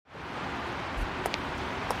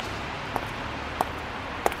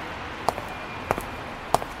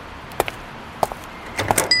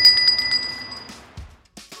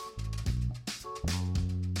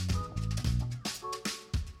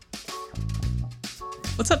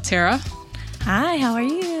What's up, Tara? Hi, how are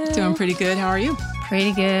you? Doing pretty good. How are you?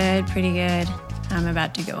 Pretty good. I'm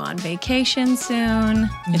about to go on vacation soon.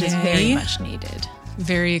 It is very much needed.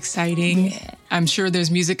 Very exciting. Yeah. I'm sure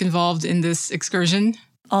there's music involved in this excursion.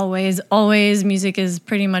 Always. Music is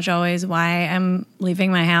pretty much always why I'm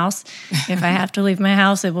leaving my house. If I have to leave my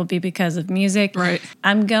house, it will be because of music. Right.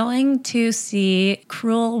 I'm going to see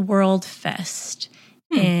Cruel World Fest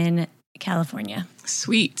in California.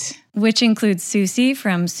 Sweet. Which includes Susie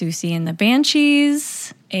from Susie and the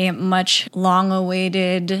Banshees, a much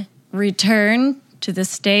long-awaited return to the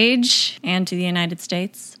stage and to the United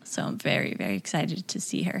States. So I'm very, very excited to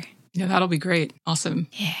see her. Yeah, that'll be great. Awesome.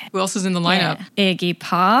 Yeah. Who else is in the lineup? Yeah. Iggy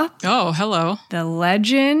Pop. Oh, hello. The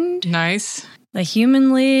Legend. Nice. The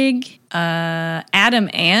Human League. Adam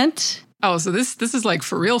Ant. Oh, so this is like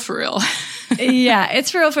for real. Yeah,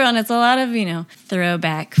 it's for real, and it's a lot of,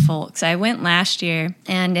 throwback folks. I went last year,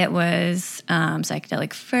 and it was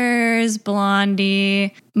Psychedelic Furs,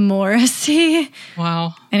 Blondie, Morrissey.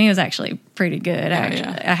 Wow. And he was actually pretty good,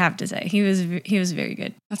 Yeah. I have to say. He was very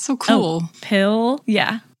good. That's so cool. Oh, Pill,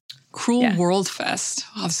 yeah. Cruel World Fest.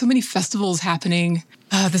 Wow, there's so many festivals happening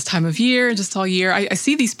this time of year, just all year. I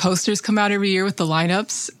see these posters come out every year with the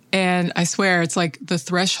lineups, and I swear it's like the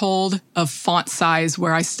threshold of font size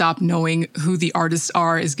where I stop knowing who the artists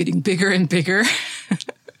are is getting bigger and bigger.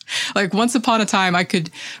 Like once upon a time, I could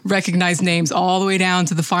recognize names all the way down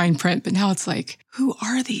to the fine print, but now it's like, who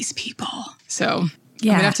are these people? So I'm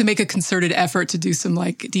going to have to make a concerted effort to do some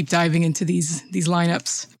like deep diving into these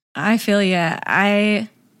lineups. I feel ya. I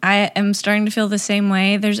am starting to feel the same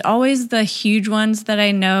way. There's always the huge ones that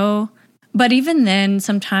I know, but even then,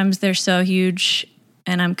 sometimes they're so huge,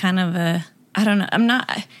 and I'm kind of I don't know.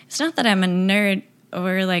 It's not that I'm a nerd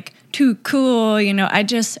or like too cool, I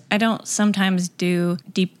don't sometimes do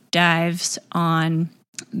deep dives on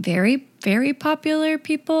very, very popular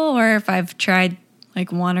people, or if I've tried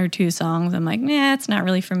like one or two songs, I'm like, nah, it's not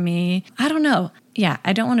really for me. I don't know. Yeah,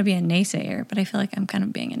 I don't want to be a naysayer, but I feel like I'm kind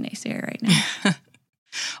of being a naysayer right now.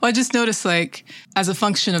 Well, I just noticed, like, as a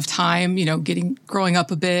function of time, growing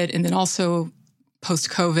up a bit, and then also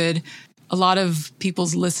post-COVID, a lot of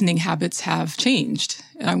people's listening habits have changed.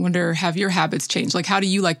 And I wonder, have your habits changed? Like, how do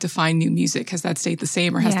you like to find new music? Has that stayed the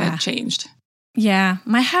same, or has that changed? Yeah,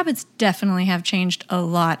 my habits definitely have changed a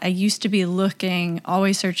lot. I used to be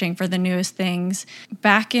always searching for the newest things.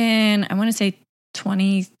 Back in, I want to say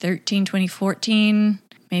 2013, 2014,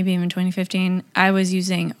 maybe even 2015, I was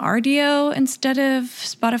using RDO instead of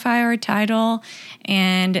Spotify or Tidal,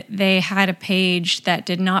 and they had a page that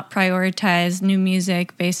did not prioritize new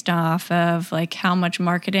music based off of like how much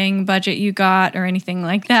marketing budget you got or anything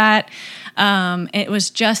like that. It was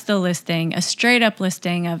just the listing, a straight up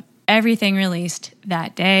listing of everything released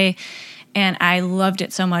that day, and I loved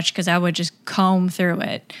it so much because I would just comb through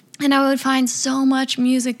it. And I would find so much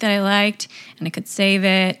music that I liked, and I could save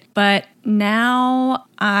it. But now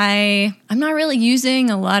I'm not really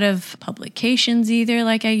using a lot of publications either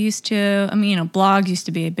like I used to. I mean, blogs used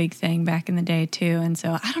to be a big thing back in the day too. And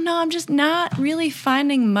so, I don't know, I'm just not really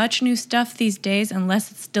finding much new stuff these days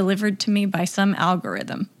unless it's delivered to me by some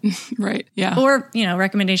algorithm. Right, yeah. Or,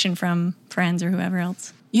 recommendation from friends or whoever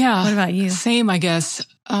else. Yeah. What about you? Same, I guess.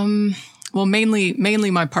 Well,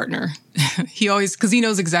 mainly my partner. Because he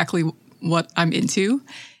knows exactly what I'm into,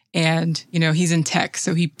 and he's in tech,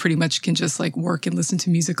 so he pretty much can just like work and listen to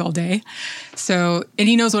music all day. So, and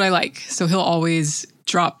he knows what I like, so he'll always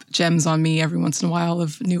drop gems on me every once in a while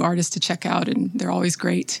of new artists to check out, and they're always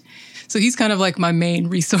great. So he's kind of like my main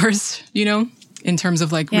resource, in terms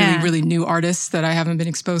of like really, really new artists that I haven't been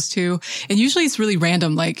exposed to. And usually it's really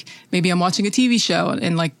random. Like maybe I'm watching a TV show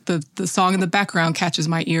and like the song in the background catches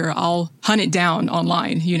my ear. I'll hunt it down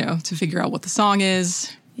online, to figure out what the song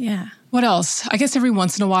is. Yeah. What else? I guess every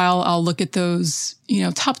once in a while I'll look at those,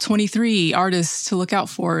 top 23 artists to look out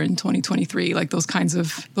for in 2023, like those kinds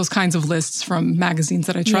of lists from magazines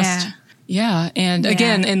that I trust. Yeah. And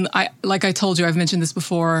again, and like I told you, I've mentioned this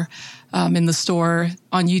before, in the store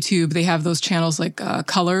on YouTube, they have those channels like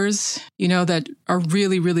Colors, that are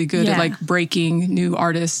really, really good at like breaking new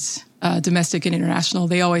artists, domestic and international.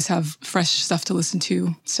 They always have fresh stuff to listen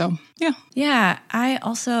to. So, yeah. Yeah.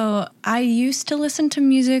 I used to listen to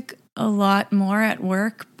music a lot more at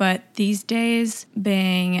work, but these days,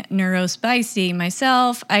 being neurospicy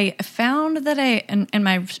myself, I found that and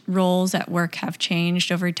my roles at work have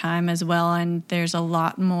changed over time as well, and there's a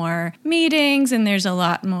lot more meetings, and there's a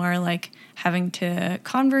lot more like having to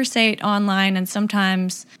conversate online, and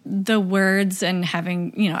sometimes the words and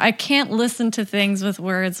having, I can't listen to things with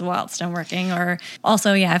words whilst I'm working. Or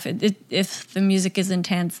also, if the music is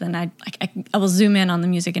intense, then I will zoom in on the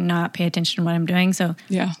music and not pay attention to what I'm doing. So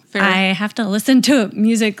yeah, fair. I have to listen to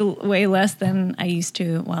music way less than I used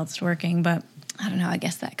to whilst working. But I don't know. I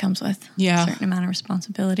guess that comes with a certain amount of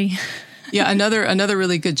responsibility. Yeah, another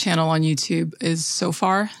really good channel on YouTube is So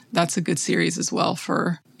Far. That's a good series as well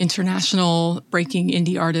for international breaking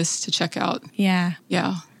indie artists to check out. Yeah.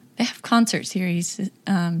 Yeah. They have concert series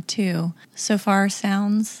too. So Far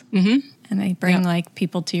Sounds. Mm-hmm. And they bring like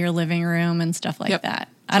people to your living room and stuff like that.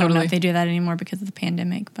 I don't know if they do that anymore because of the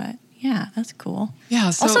pandemic, but yeah, that's cool. Yeah.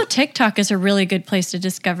 So, also, TikTok is a really good place to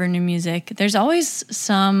discover new music. There's always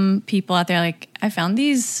some people out there like, I found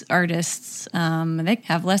these artists. They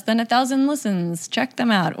have less than 1,000 listens. Check them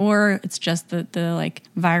out. Or it's just the like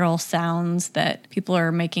viral sounds that people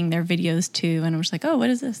are making their videos to. And I'm just like, oh, what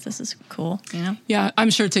is this? This is cool. Yeah, I'm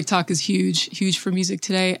sure TikTok is huge for music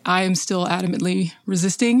today. I am still adamantly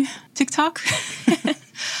resisting TikTok.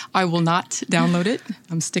 I will not download it.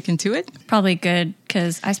 I'm sticking to it. Probably good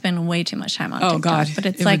because I spend way too much time on TikTok. Oh, God. But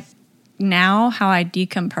it's like now how I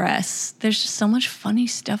decompress. There's just so much funny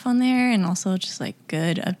stuff on there, and also just like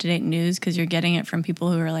good up-to-date news because you're getting it from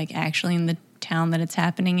people who are like actually in the town that it's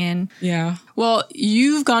happening in. Yeah. Well,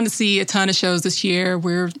 you've gone to see a ton of shows this year.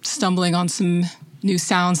 We're stumbling on some new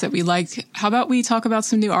sounds that we like. How about we talk about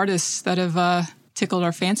some new artists that have tickled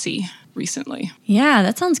our fancy recently? Yeah,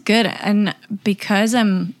 that sounds good. And because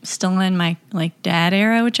I'm still in my like dad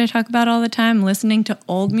era, which I talk about all the time, listening to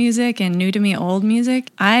old music and new to me old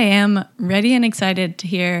music, I am ready and excited to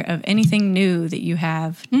hear of anything new that you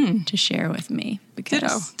have to share with me.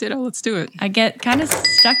 Because Ditto. Let's do it. I get kind of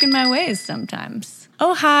stuck in my ways sometimes.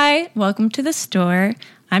 Oh, hi. Welcome to the store.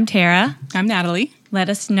 I'm Tara. I'm Natalie. Let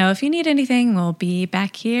us know if you need anything. We'll be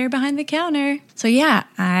back here behind the counter. So yeah,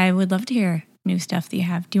 I would love to hear new stuff that you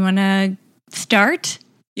have. Do you want to start?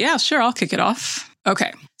 Yeah, sure. I'll kick it off.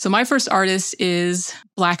 Okay. So my first artist is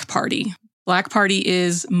Black Party. Black Party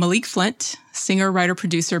is Malik Flint, singer, writer,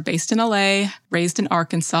 producer based in LA, raised in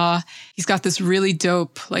Arkansas. He's got this really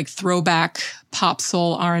dope, like throwback pop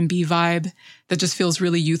soul R&B vibe that just feels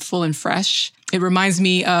really youthful and fresh. It reminds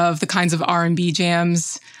me of the kinds of R&B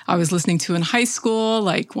jams I was listening to in high school,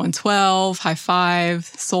 like 112, High Five,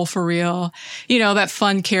 Soul for Real. That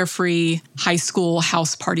fun, carefree high school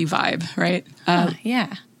house party vibe, right?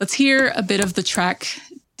 Yeah. Let's hear a bit of the track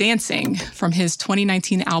Dancing from his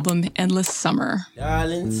 2019 album, Endless Summer.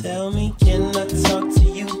 Darling, tell me, can I talk to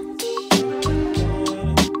you?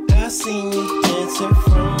 I seen you dancing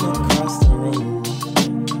from across the room.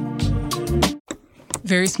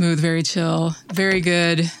 Very smooth, very chill, very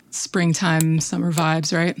good springtime summer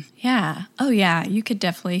vibes, right? Yeah. Oh, yeah. You could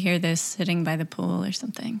definitely hear this sitting by the pool or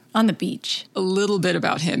something on the beach. A little bit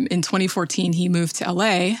about him. In 2014, he moved to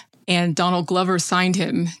LA, and Donald Glover signed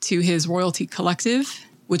him to his royalty collective,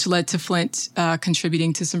 which led to Flint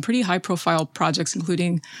contributing to some pretty high-profile projects,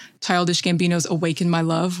 including Childish Gambino's Awaken My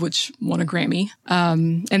Love, which won a Grammy,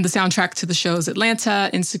 and the soundtrack to the shows Atlanta,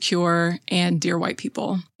 Insecure, and Dear White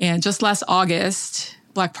People. And just last August,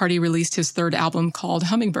 Black Party released his third album called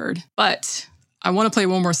Hummingbird. But I want to play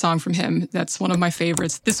one more song from him. That's one of my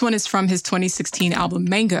favorites. This one is from his 2016 album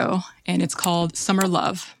Mango, and it's called Summer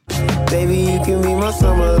Love. Baby, you can be my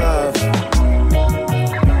summer love.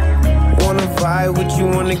 Wanna vibe with you,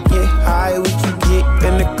 wanna get high with you, get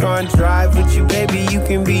in the car and drive with you. Baby, you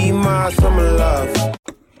can be my summer love.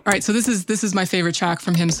 All right, so this is my favorite track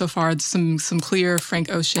from him so far. It's some clear Frank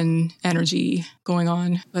Ocean energy going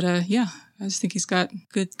on. But yeah, I just think he's got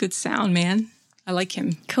good sound, man. I like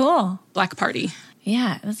him. Cool. Black Party.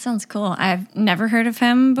 Yeah, that sounds cool. I've never heard of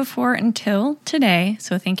him before until today,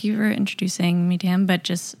 so thank you for introducing me to him. But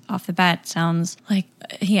just off the bat, sounds like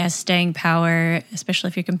he has staying power, especially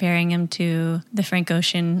if you're comparing him to the Frank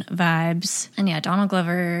Ocean vibes. And yeah, Donald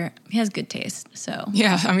Glover, he has good taste. So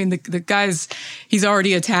yeah, I mean the guy's he's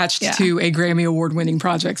already attached to a Grammy Award-winning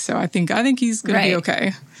project, so I think he's gonna be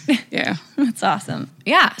okay. Yeah. That's awesome.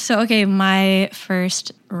 Yeah. So, okay, my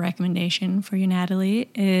first recommendation for you, Natalie,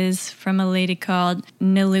 is from a lady called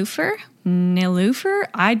Niloufer. Niloufer?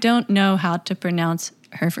 I don't know how to pronounce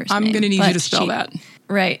her first name. I'm going to need you to spell that.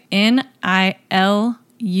 Right. Niloufer.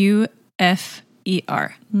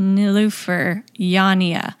 Niloufer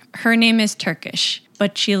Yania. Her name is Turkish,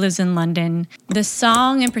 but she lives in London. The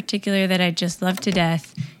song in particular that I just love to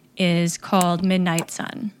death is called Midnight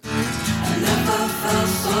Sun. I never felt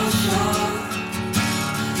so sure.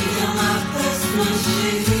 You're my Christmas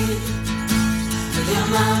tree. You're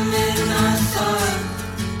my midnight sun.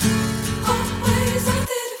 Always I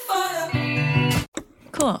did it for you.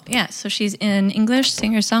 Cool. Yeah. So she's an English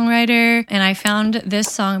singer-songwriter, and I found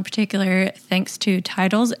this song in particular thanks to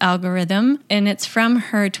Tidal's algorithm, and it's from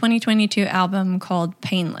her 2022 album called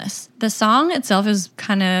Painless. The song itself is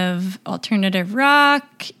kind of alternative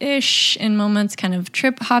rock-ish in moments, kind of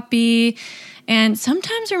trip-hoppy, and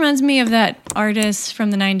sometimes reminds me of that artist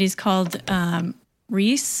from the 90s called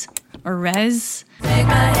Reese or Rez. Take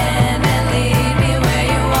my hand and lead me where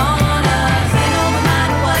you wanna. Say no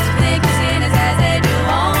matter what's thinking is as they do.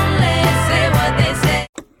 Only say what they say.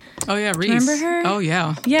 Oh, yeah, Reese. Remember her? Oh,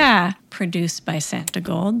 yeah. Yeah. Produced by Santa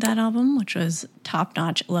Gold, that album, which was top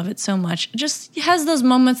notch. Love it so much. It just has those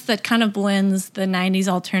moments that kind of blends the 90s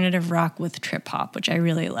alternative rock with trip hop, which I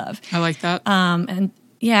really love. I like that.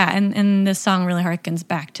 And this song really harkens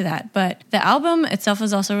back to that. But the album itself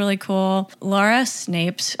is also really cool. Laura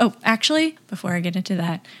Snapes. Oh, actually, before I get into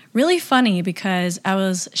that, really funny because I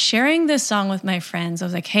was sharing this song with my friends. I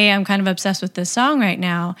was like, hey, I'm kind of obsessed with this song right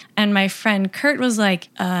now. And my friend Kurt was like,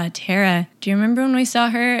 Tara, do you remember when we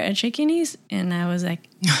saw her at Shaky Knees? And I was like,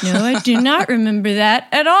 no, I do not remember that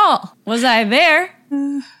at all. Was I there?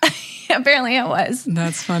 Apparently I was.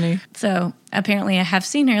 That's funny. So apparently I have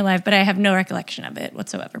seen her live, but I have no recollection of it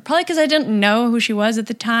whatsoever. Probably because I didn't know who she was at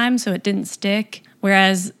the time, so it didn't stick.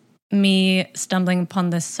 Whereas me stumbling upon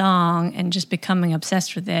this song and just becoming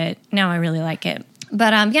obsessed with it, now I really like it.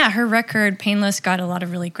 But her record, Painless, got a lot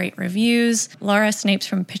of really great reviews. Laura Snapes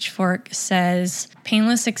from Pitchfork says,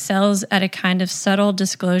 Painless excels at a kind of subtle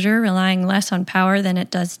disclosure, relying less on power than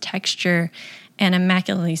it does texture and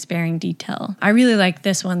immaculately sparing detail. I really like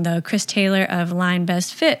this one, though. Chris Taylor of Line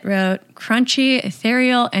Best Fit wrote, crunchy,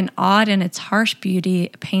 ethereal, and odd in its harsh beauty,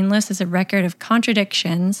 Painless is a record of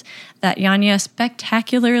contradictions that Yanya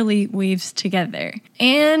spectacularly weaves together.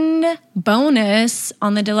 And bonus,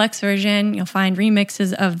 on the deluxe version, you'll find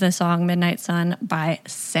remixes of the song Midnight Sun by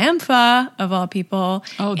Sampha, of all people,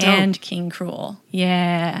 and King Cruel.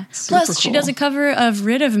 Yeah. Super Plus, she cool. does a cover of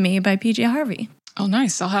Rid of Me by PJ Harvey. Oh,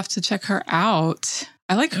 nice. I'll have to check her out.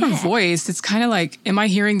 I like her voice. It's kind of like, am I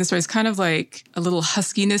hearing this right? It's kind of like a little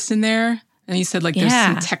huskiness in there. And you said like there's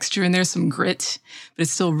some texture in there, some grit, but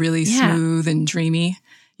it's still really smooth and dreamy.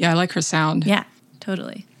 Yeah, I like her sound. Yeah,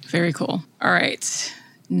 totally. Very cool. All right.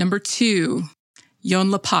 Number 2,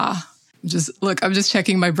 Yon Lapa. I'm just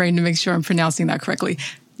checking my brain to make sure I'm pronouncing that correctly.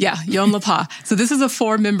 Yeah, Yon Lapa. So this is a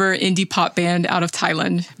 4-member indie pop band out of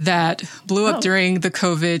Thailand that blew up during the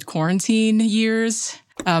COVID quarantine years.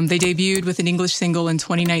 They debuted with an English single in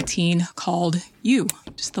 2019 called You,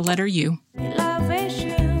 just the letter U. Love is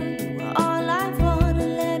you. All I wanna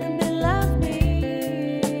let me love me.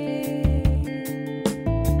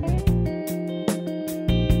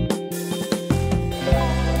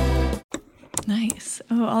 Nice.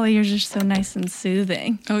 Oh, all the years are so nice and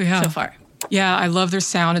soothing. Oh, yeah. So far. Yeah, I love their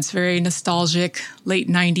sound. It's very nostalgic, late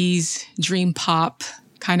 90s dream pop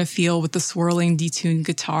kind of feel with the swirling, detuned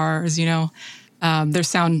guitars, you know. Their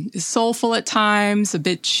sound is soulful at times, a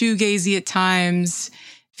bit shoegazy at times.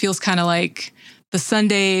 Feels kind of like the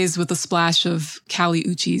Sundays with a splash of Kali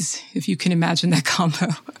Uchis, if you can imagine that combo.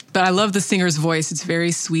 But I love the singer's voice. It's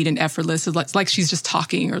very sweet and effortless. It's like she's just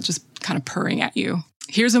talking or just kind of purring at you.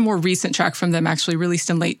 Here's a more recent track from them, actually released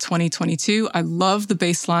in late 2022. I love the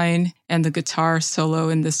bass line and the guitar solo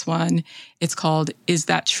in this one. It's called Is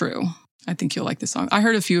That True? I think you'll like this song. I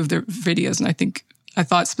heard a few of their videos, and I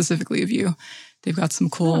thought specifically of you. They've got some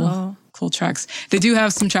cool tracks. They do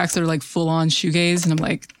have some tracks that are like full on shoegaze, and I'm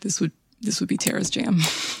like, this would be Tara's jam.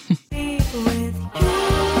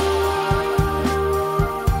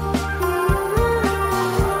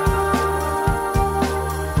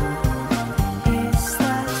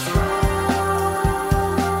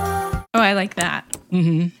 Oh, I like that.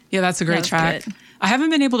 Mm-hmm. Yeah, that's a great track. Good. I haven't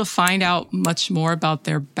been able to find out much more about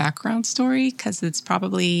their background story because it's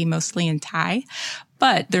probably mostly in Thai.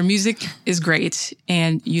 But their music is great,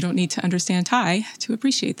 and you don't need to understand Thai to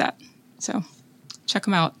appreciate that. So check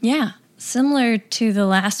them out. Yeah. Similar to the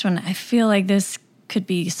last one, I feel like this could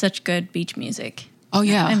be such good beach music. Oh,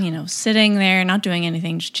 yeah. I'm, sitting there, not doing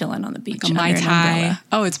anything, just chilling on the beach. Like a Mai Tai.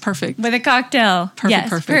 Oh, it's perfect. With a cocktail.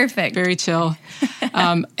 Perfect. Very chill.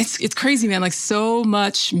 It's crazy, man. Like so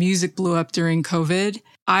much music blew up during COVID.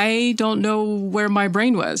 I don't know where my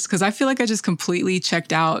brain was because I feel like I just completely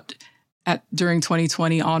checked out during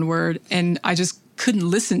 2020 onward. And I just couldn't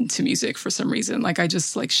listen to music for some reason. Like I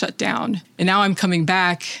just like shut down. And now I'm coming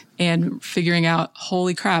back and figuring out,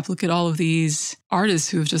 holy crap, look at all of these artists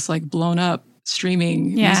who have just like blown up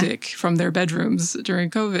streaming music from their bedrooms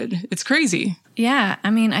during COVID. It's crazy. Yeah.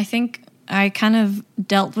 I mean, I think I kind of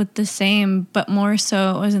dealt with the same, but more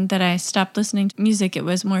so it wasn't that I stopped listening to music. It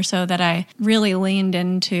was more so that I really leaned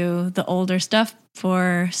into the older stuff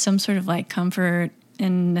for some sort of like comfort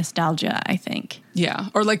and nostalgia, I think. Yeah.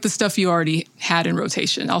 Or like the stuff you already had in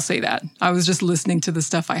rotation. I'll say that. I was just listening to the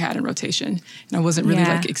stuff I had in rotation and I wasn't really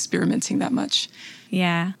like experimenting that much.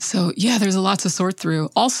 Yeah. So yeah, there's a lot to sort through.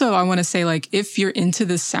 Also, I want to say like, if you're into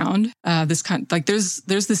this sound, this kind like there's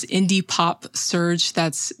this indie pop surge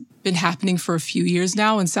that's been happening for a few years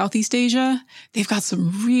now in Southeast Asia. They've got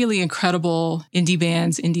some really incredible indie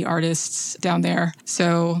bands, indie artists down there.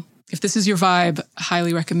 So if this is your vibe, I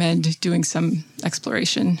highly recommend doing some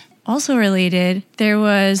exploration. Also related, there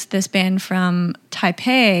was this band from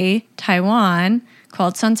Taipei, Taiwan,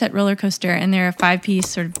 called Sunset Roller Coaster, and they're a 5-piece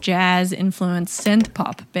sort of jazz-influenced synth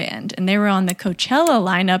pop band, and they were on the Coachella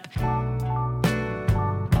lineup.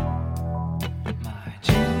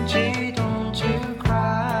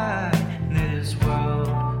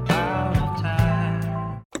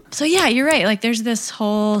 So yeah, you're right. Like there's this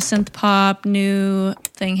whole synth pop new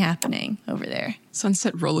thing happening over there.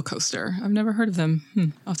 Sunset Roller Coaster. I've never heard of them.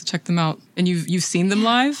 I'll have to check them out. And you've seen them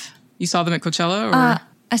live? You saw them at Coachella? Or?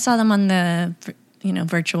 I saw them on the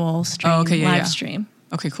virtual stream, live stream.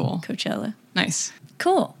 Okay, cool. Coachella. Nice.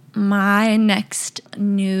 Cool. My next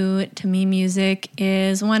new to me music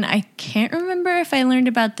is one I can't remember if I learned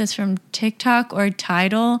about this from TikTok or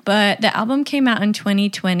Tidal, but the album came out in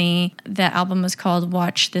 2020. The album was called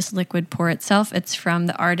Watch This Liquid Pour Itself. It's from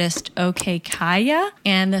the artist OK Kaya,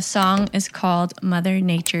 and the song is called Mother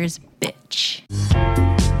Nature's Bitch.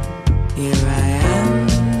 Here I am,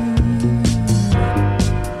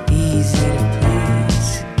 easy to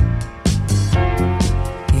please.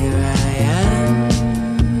 Here I am.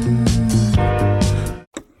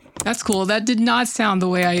 That's cool. That did not sound the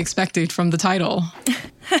way I expected from the title.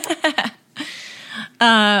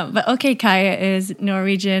 But OK Kaya is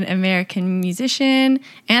Norwegian-American musician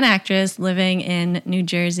and actress living in New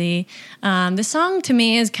Jersey. The song to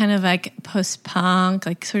me is kind of like post-punk,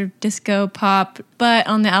 like sort of disco pop. But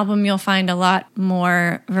on the album, you'll find a lot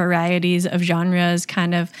more varieties of genres,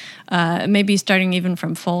 kind of maybe starting even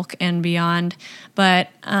from folk and beyond. But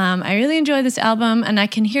I really enjoy this album, and I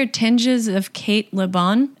can hear tinges of Kate Le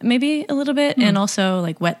Bon, maybe a little bit, and also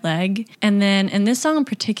like Wet Leg. And then in this song in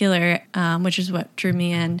particular, which is what drew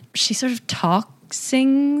me in, she sort of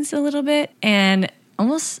sings a little bit, and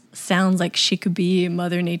almost sounds like she could be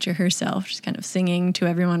Mother Nature herself, just kind of singing to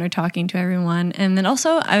everyone or talking to everyone. And then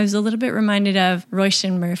also, I was a little bit reminded of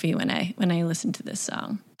Roisin Murphy when I listened to this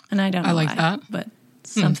song, and I don't know I like why, that, but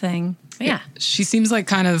something. But yeah, she seems like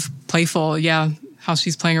kind of playful. Yeah, how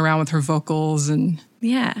she's playing around with her vocals and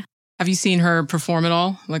yeah. Have you seen her perform at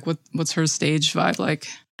all? Like, what's her stage vibe like?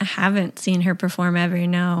 I haven't seen her perform ever.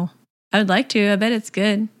 No, I would like to. I bet it's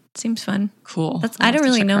good. Seems fun. Cool. I don't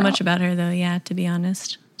really know much about her though. Yeah, to be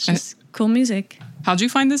honest, it's just cool music. How'd you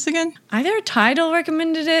find this again? Either Tidal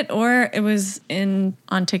recommended it or it was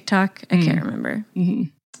on TikTok. I can't remember. Mm-hmm.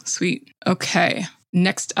 Sweet. Okay.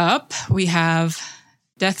 Next up, we have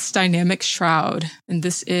Death's Dynamic Shroud. And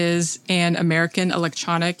this is an American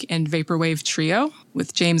electronic and vaporwave trio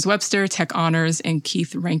with James Webster, Tech Honors, and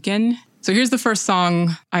Keith Rankin. So here's the first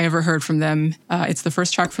song I ever heard from them. It's the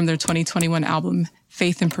first track from their 2021 album,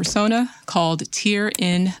 Faith in Persona, called Tear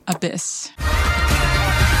in Abyss.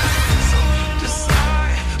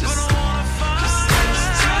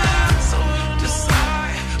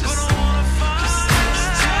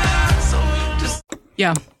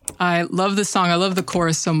 Yeah, I love this song. I love the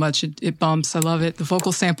chorus so much. It bumps. I love it. The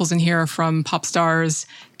vocal samples in here are from pop stars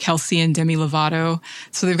Kelsey and Demi Lovato.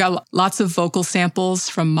 So they've got lots of vocal samples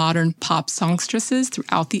from modern pop songstresses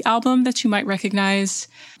throughout the album that you might recognize.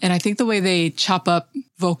 And I think the way they chop up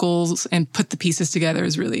vocals and put the pieces together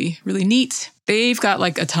is really, really neat. They've got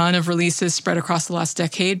like a ton of releases spread across the last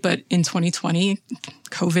decade, but in 2020,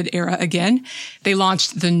 COVID era again, they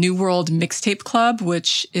launched the New World Mixtape Club,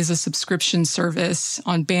 which is a subscription service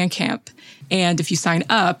on Bandcamp. And if you sign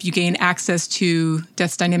up, you gain access to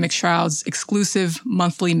Death's Dynamic Shroud's exclusive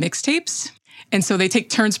monthly mixtapes. And so they take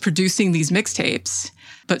turns producing these mixtapes.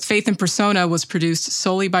 But Faith in Persona was produced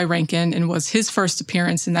solely by Rankin and was his first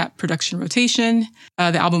appearance in that production rotation.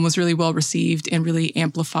 The album was really well received and really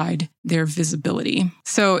amplified their visibility.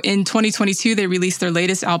 So in 2022, they released their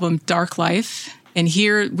latest album, Dark Life. And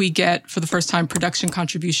here we get, for the first time, production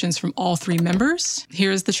contributions from all three members.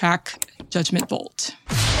 Here is the track, Judgment Bolt.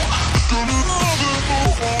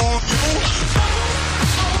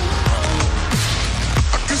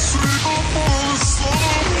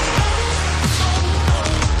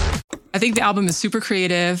 I think the album is super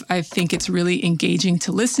creative. I think it's really engaging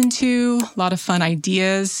to listen to. A lot of fun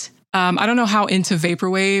ideas. I don't know how into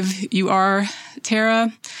vaporwave you are,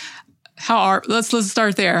 Tara. Let's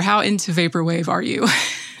start there. How into vaporwave are you?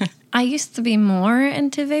 I used to be more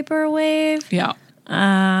into vaporwave. Yeah.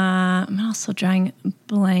 I'm also drawing a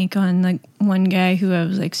blank on like one guy who I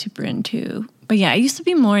was like super into. But yeah, I used to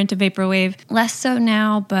be more into vaporwave. Less so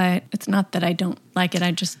now, but it's not that I don't like it.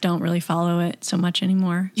 I just don't really follow it so much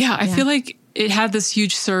anymore. Yeah, I feel like it had this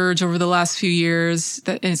huge surge over the last few years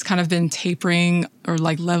that it's kind of been tapering or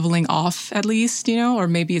like leveling off at least, or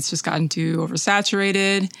maybe it's just gotten too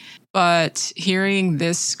oversaturated. But hearing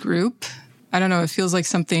this group, I don't know, it feels like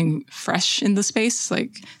something fresh in the space,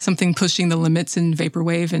 like something pushing the limits in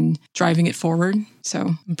vaporwave and driving it forward.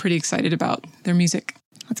 So I'm pretty excited about their music.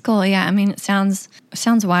 That's cool. Yeah. I mean, it sounds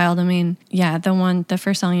wild. I mean, yeah, the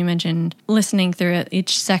first song you mentioned, listening through it,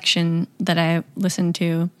 each section that I listened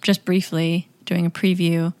to just briefly doing a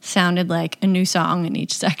preview sounded like a new song in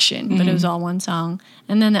each section, but it was all one song.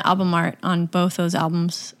 And then the album art on both those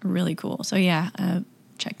albums are really cool. So yeah,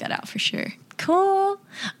 check that out for sure. Cool.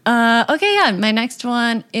 Okay, yeah. My next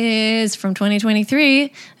one is from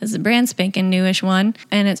 2023. It's a brand spanking newish one,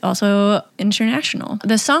 and it's also international.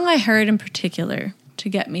 The song I heard in particular to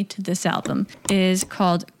get me to this album is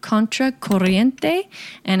called Contra Corriente,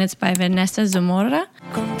 and it's by Vanessa Zamora.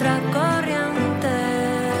 Contra corriente.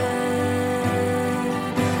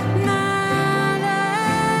 Nada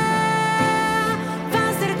va a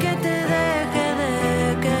hacer que te deje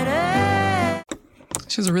de querer.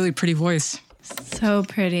 She has a really pretty voice. So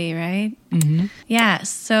pretty, right? Mm-hmm. Yeah,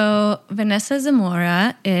 so Vanessa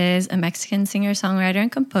Zamora is a Mexican singer-songwriter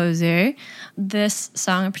and composer. This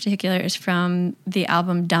song in particular is from the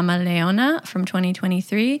album Dama Leona from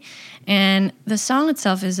 2023. And the song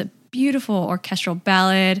itself is a beautiful orchestral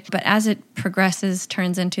ballad, but as it progresses,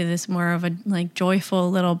 turns into this more of a like joyful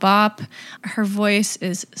little bop. Her voice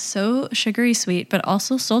is so sugary sweet, but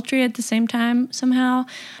also sultry at the same time somehow,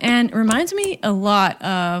 and reminds me a lot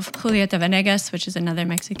of Julieta Venegas, which is another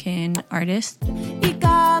Mexican artist. Y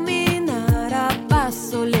caminar a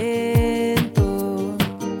paso lento,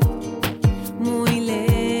 muy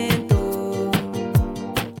lento.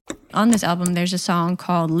 On this album, there's a song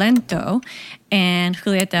called Lento, and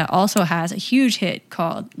Julieta also has a huge hit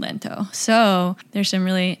called Lento. So there's some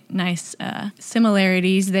really nice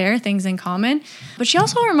similarities there, things in common. But she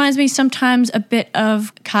also reminds me sometimes a bit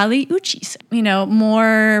of Kali Uchis,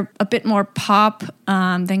 a bit more pop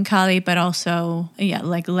than Kali, but also,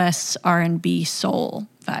 like less R&B soul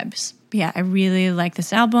vibes. But yeah, I really like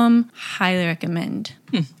this album. Highly recommend.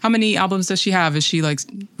 How many albums does she have? Is she like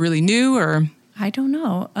really new or... I don't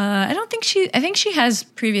know. I think she has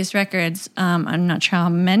previous records. I'm not sure how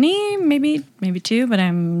many, maybe 2, but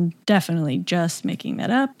I'm definitely just making that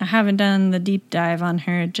up. I haven't done the deep dive on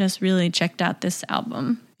her, just really checked out this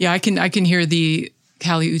album. Yeah, I can hear the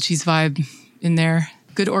Kali Uchis vibe in there.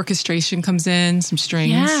 Good orchestration comes in, some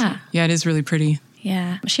strings. Yeah. Yeah, it is really pretty.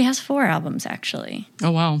 Yeah. She has 4 albums, actually. Oh,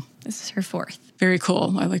 wow. This is her 4th. Very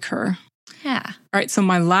cool. I like her. Yeah. All right, so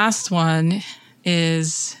my last one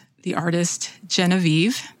is... the artist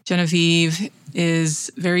Genevieve. Genevieve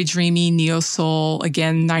is very dreamy neo-soul,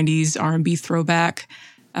 again, 90s R&B throwback,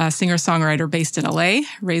 singer-songwriter based in LA,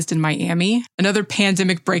 raised in Miami. Another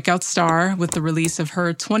pandemic breakout star with the release of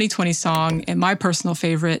her 2020 song and my personal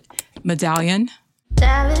favorite, Medallion.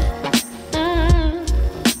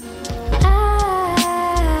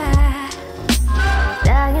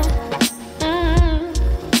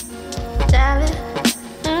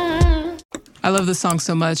 I love this song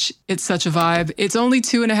so much. It's such a vibe. It's only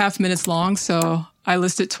 2.5 minutes long, so I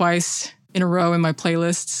list it twice in a row in my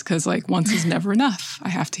playlists because like once is never enough. I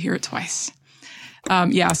have to hear it twice.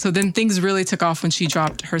 So then things really took off when she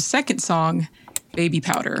dropped her second song, Baby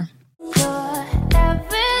Powder.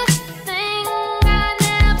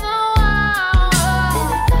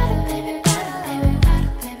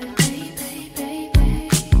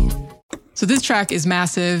 So this track is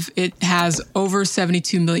massive. It has over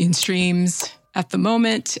 72 million streams at the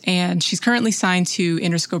moment, and she's currently signed to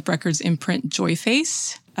Interscope Records imprint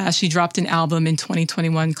Joyface. She dropped an album in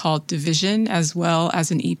 2021 called Division, as well as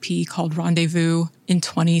an EP called Rendezvous in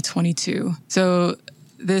 2022. So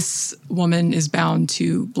this woman is bound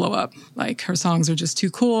to blow up. Like, her songs are just too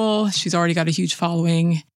cool. She's already got a huge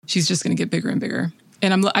following. She's just going to get bigger and bigger.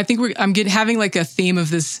 And I'm having like a theme of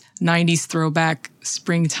this 90s throwback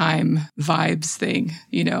springtime vibes thing,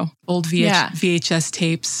 old VHS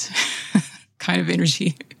tapes kind of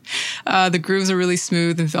energy. The grooves are really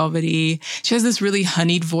smooth and velvety. She has this really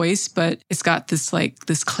honeyed voice, but it's got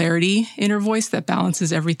this clarity in her voice that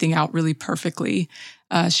balances everything out really perfectly.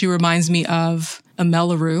 She reminds me of Amel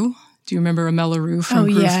Larue. Do you remember Amel Larue from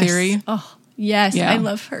Groove Theory? Oh, yes. Yeah. I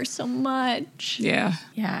love her so much. Yeah.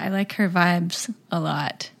 Yeah, I like her vibes a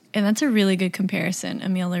lot. And that's a really good comparison,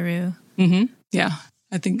 Emile Larue. Mm-hmm. Yeah.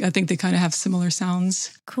 I think they kind of have similar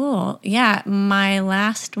sounds. Cool. Yeah, my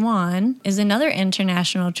last one is another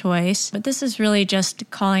international choice, but this is really just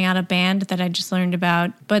calling out a band that I just learned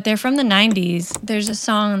about. But they're from the 90s. There's a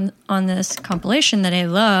song on this compilation that I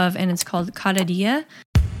love, and it's called Cada Dia.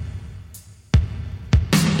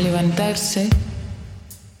 Levantarse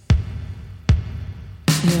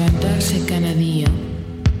cada día.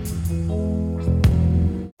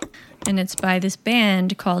 And it's by this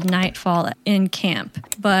band called Nightfall in Camp.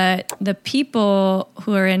 But the people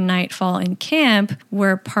who are in Nightfall in Camp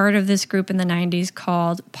were part of this group in the 90s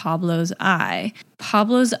called Pablo's Eye.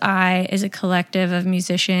 Pablo's Eye is a collective of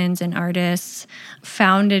musicians and artists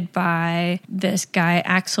founded by this guy,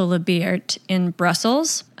 Axel Lebeert, in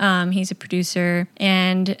Brussels. He's a producer,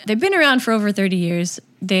 and they've been around for over 30 years.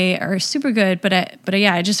 They are super good, but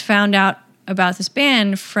I just found out about this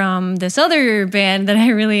band from this other band that I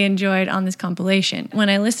really enjoyed on this compilation. When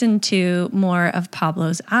I listened to more of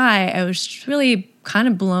Pablo's Eye, I was really kind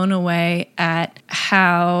of blown away at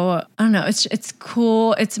how, I don't know, it's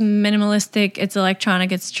cool, it's minimalistic, it's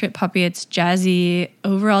electronic, it's trip hoppy, it's jazzy,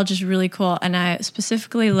 overall just really cool. And I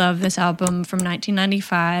specifically love this album from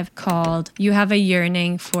 1995 called You Have a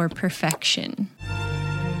Yearning for Perfection.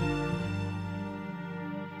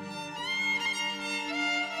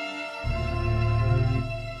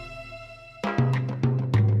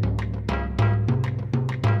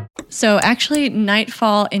 So actually,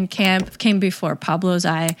 Nightfall in Camp came before Pablo's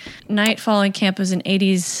Eye. Nightfall in Camp was an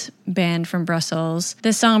 80s band from Brussels.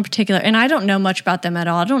 This song in particular, and I don't know much about them at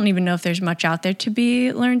all. I don't even know if there's much out there to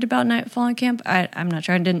be learned about Nightfall in Camp. I'm not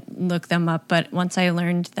sure. I didn't look them up, but once I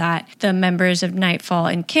learned that the members of Nightfall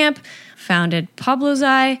in Camp founded Pablo's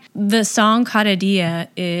Eye, the song Cada Dia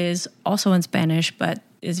is also in Spanish, but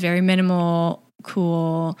is very minimal,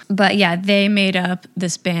 cool. But yeah, they made up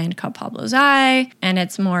this band called Pablo's Eye, and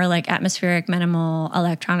it's more like atmospheric, minimal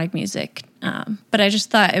electronic music. But I just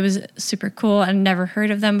thought it was super cool. I'd never heard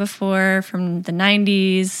of them before, from the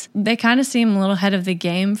 90s. They kind of seem a little ahead of the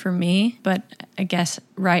game for me, but I guess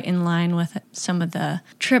right in line with some of the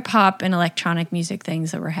trip hop and electronic music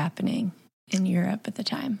things that were happening in Europe at the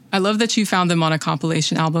time. I love that you found them on a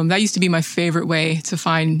compilation album. That used to be my favorite way to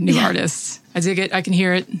find new artists. I dig it. I can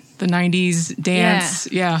hear it. The 90s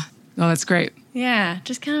dance. Yeah. Oh, that's great. Yeah.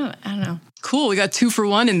 Just kind of, I don't know. Cool. We got 2 for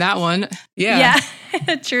 1 in that one. Yeah.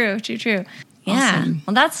 Yeah. True. Yeah. Awesome.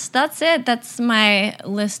 Well, that's it. That's my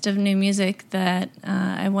list of new music that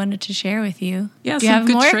I wanted to share with you. Yeah, Do you some have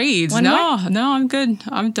good more? trades. One No, more? I'm good.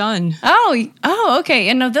 I'm done. Oh, okay.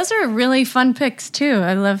 And no, those are really fun picks too.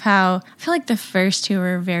 I love how I feel like the first 2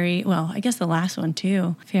 are very, well, I guess the last one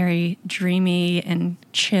too, very dreamy and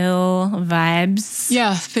chill vibes.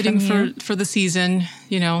 Yeah, fitting from for the season.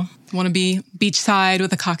 You know, want to be beachside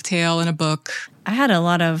with a cocktail and a book. I had a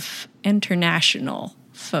lot of international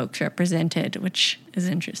folks represented, which is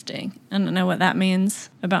interesting. I don't know what that means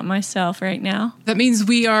about myself right now. That means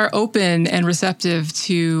we are open and receptive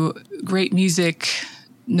to great music,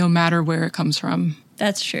 no matter where it comes from.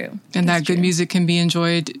 That's true. And That's that good true. music can be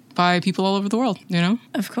enjoyed by people all over the world, you know?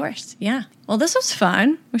 Of course, yeah. Well, this was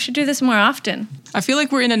fun. We should do this more often. I feel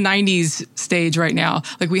like we're in a 90s stage right now.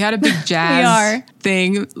 Like we had a big jazz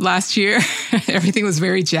thing last year. Everything was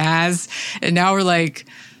very jazz. And now we're like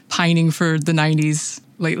pining for the 90s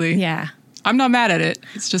lately. Yeah. I'm not mad at it.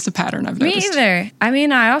 It's just a pattern I've Me noticed. either. I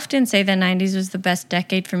mean, I often say the 90s was the best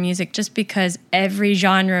decade for music just because every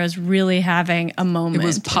genre is really having a moment. It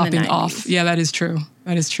was in the popping 90s. off. Yeah, that is true.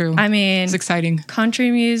 That is true. I mean, it's exciting. country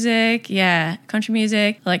music, country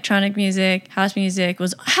music, electronic music, house music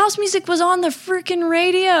was on the freaking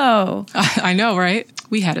radio. I know, right?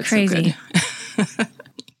 We had it Crazy. so good.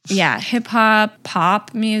 Yeah, hip hop,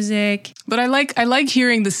 pop music. But I like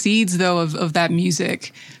hearing the seeds though of that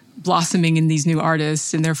music blossoming in these new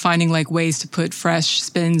artists, and they're finding like ways to put fresh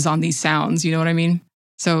spins on these sounds. You know what I mean?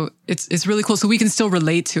 So it's really cool. So we can still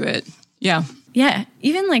relate to it. Yeah. Yeah,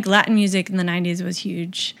 even like Latin music in the 90s was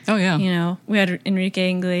huge. Oh yeah. You know, we had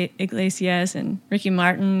Enrique Iglesias and Ricky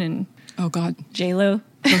Martin and Oh God. J-Lo.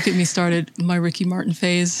 Don't get me started. My Ricky Martin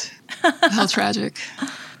phase. How tragic.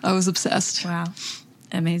 I was obsessed. Wow.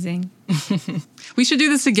 Amazing. We should do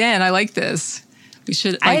this again. I like this. We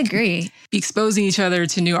should. I agree. Be exposing each other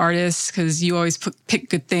to new artists because you always pick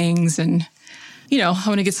good things, and you know I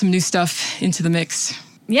want to get some new stuff into the mix.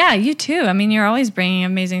 Yeah, you too. I mean, you're always bringing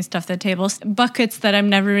amazing stuff to the table. Buckets that I'm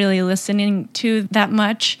never really listening to that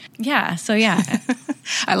much. Yeah, so yeah.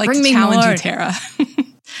 I like Bring to me challenge more. you, Tara.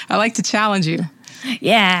 I like to challenge you.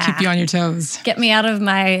 Yeah. Keep you on your toes. Get me out of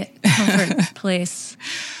my comfort place.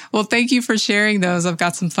 Well, thank you for sharing those. I've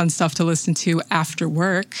got some fun stuff to listen to after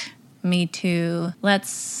work. Me too.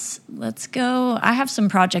 Let's go. I have some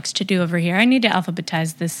projects to do over here. I need to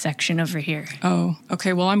alphabetize this section over here. Oh,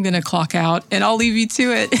 okay. Well, I'm going to clock out and I'll leave you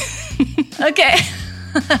to it. Okay.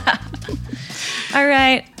 All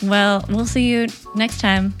right. Well, we'll see you next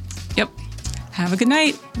time. Yep. Have a good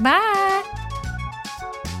night. Bye.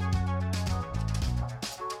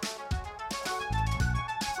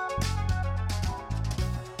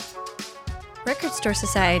 Record Store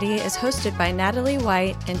Society is hosted by Natalie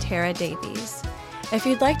White and Tara Davies. If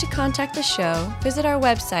you'd like to contact the show, visit our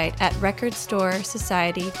website at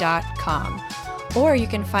recordstoresociety.com, or you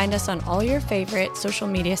can find us on all your favorite social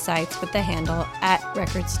media sites with the handle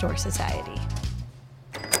 @Record Store Society.